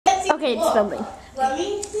Okay, it's filming. Let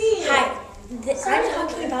me see. Hi, I'm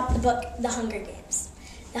talking about the book The Hunger Games.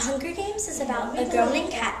 The Hunger Games is about a girl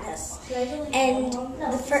named Katniss, and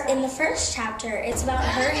in the first chapter, it's about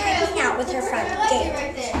her hanging out with her friend Gail.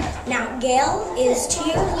 Now, Gail is 2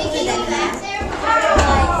 years older than her,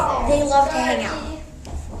 but they love to hang out.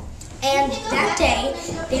 And that day,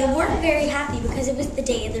 they weren't very happy because it was the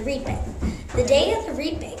day of the reaping. The day of the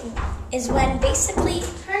reaping is when basically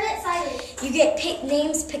you get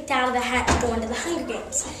names picked out of a hat to go into the Hunger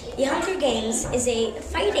Games. The Hunger Games is a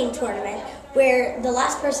fighting tournament where the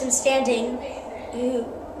last person standing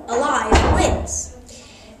alive wins.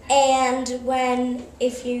 And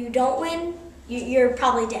if you don't win, you're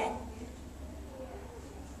probably dead.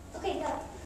 Okay, go.